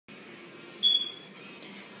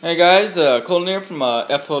Hey guys, Colton here from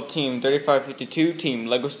FLL Team 3552, Team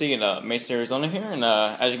Legocy in Mesa, Arizona here, and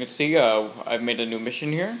as you can see, I've made a new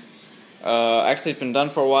mission here. Actually, it's been done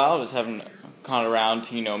for a while, just haven't gone around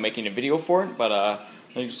to, making a video for it, but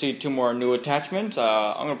as you can see, two more new attachments.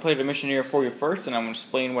 I'm going to play the mission here for you first, and I'm going to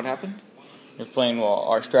explain what happened. Explain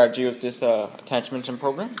our strategy with this attachments and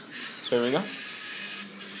program. So here we go.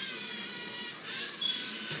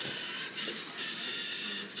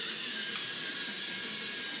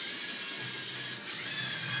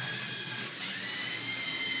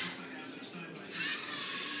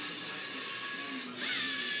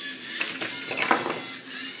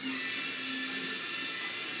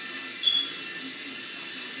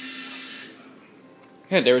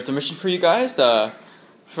 Okay, there's the mission for you guys.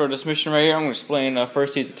 For this mission right here, I'm going to explain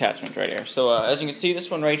first these attachments right here. So as you can see,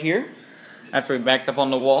 this one right here, after we backed up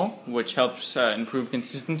on the wall, which helps improve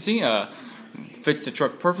consistency, fits the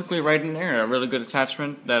truck perfectly right in there. A really good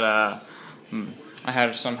attachment that I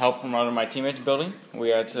had some help from one of my teammates building.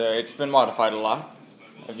 It's been modified a lot.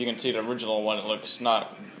 If you can see the original one,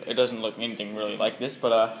 it doesn't look anything really like this.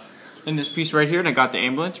 But in this piece right here, I got the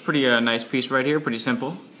ambulance. Pretty nice piece right here, pretty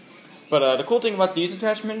simple. But the cool thing about these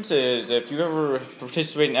attachments is if you've ever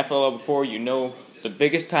participated in FLL before, you know the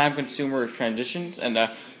biggest time consumer is transitions. And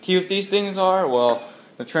the key with these things are, well,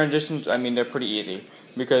 the transitions, they're pretty easy.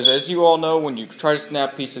 Because as you all know, when you try to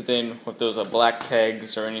snap pieces in with those black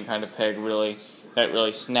pegs or any kind of peg that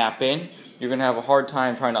really snap in, you're going to have a hard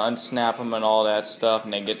time trying to unsnap them and all that stuff,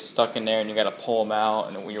 and they get stuck in there and you got to pull them out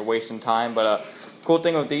and you're wasting time. But cool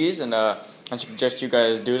thing with these, and I suggest you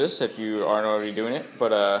guys do this if you aren't already doing it,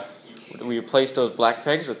 but we replaced those black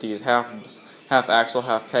pegs with these half axle,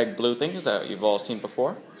 half peg blue things that you've all seen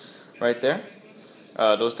before, right there.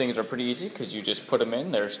 Those things are pretty easy because you just put them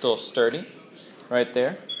in. They're still sturdy, right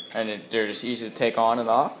there, and they're just easy to take on and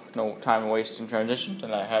off. No time wasting transitions,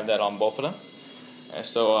 and I have that on both of them.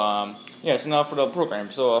 So yeah, so now for the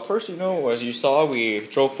program. So first, as you saw, we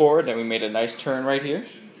drove forward and we made a nice turn right here.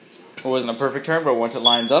 It wasn't a perfect turn, but once it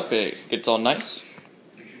lines up, it gets all nice.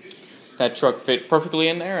 That truck fit perfectly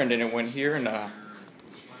in there, and then it went here and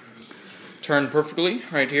turned perfectly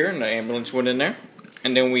right here, and the ambulance went in there.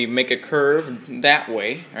 And then we make a curve that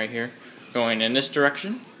way, right here, going in this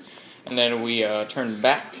direction. And then we turn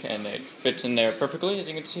back, and it fits in there perfectly, as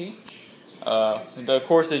you can see. Of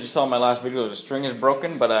course, as you saw in my last video, the string is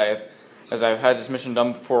broken, but as I've had this mission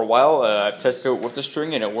done for a while, I've tested it with the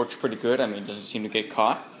string, and it works pretty good. It doesn't seem to get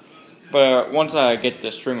caught. But once I get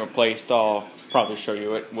the string replaced, I'll probably show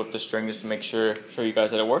you it with the string just to show you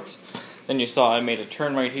guys that it works. Then you saw I made a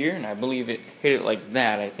turn right here, and I believe it hit it like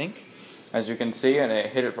that, I think, as you can see, and it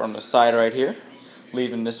hit it from the side right here,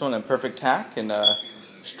 leaving this one in perfect tack and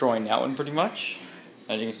destroying that one pretty much.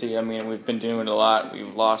 As you can see, we've been doing it a lot.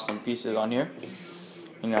 We've lost some pieces on here.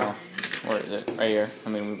 Where is it? Right here.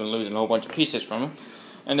 We've been losing a whole bunch of pieces from them.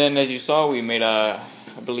 And then as you saw, we made I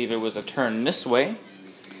believe it was a turn this way.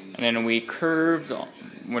 And then we curved,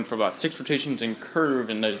 went for about 6 rotations and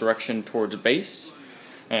curved in the direction towards base.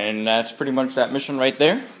 And that's pretty much that mission right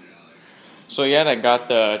there. So yeah, I got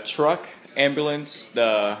the truck, ambulance,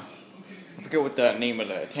 I forget what the name of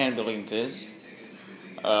the ambulance is.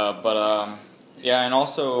 Yeah, and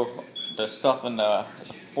also the stuff in the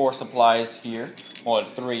 4 supplies here, well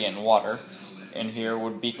 3 in water, in here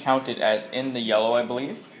would be counted as in the yellow, I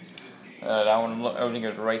believe. That one, everything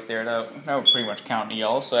is right there. That would pretty much count in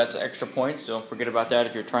yellow, so that's an extra point. So don't forget about that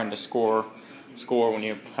if you're trying to score when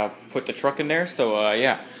you have put the truck in there. So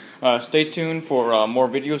yeah, stay tuned for more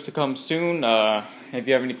videos to come soon. If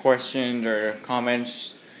you have any questions or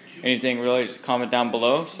comments, anything really, just comment down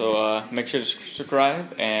below. So make sure to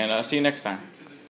subscribe, and see you next time.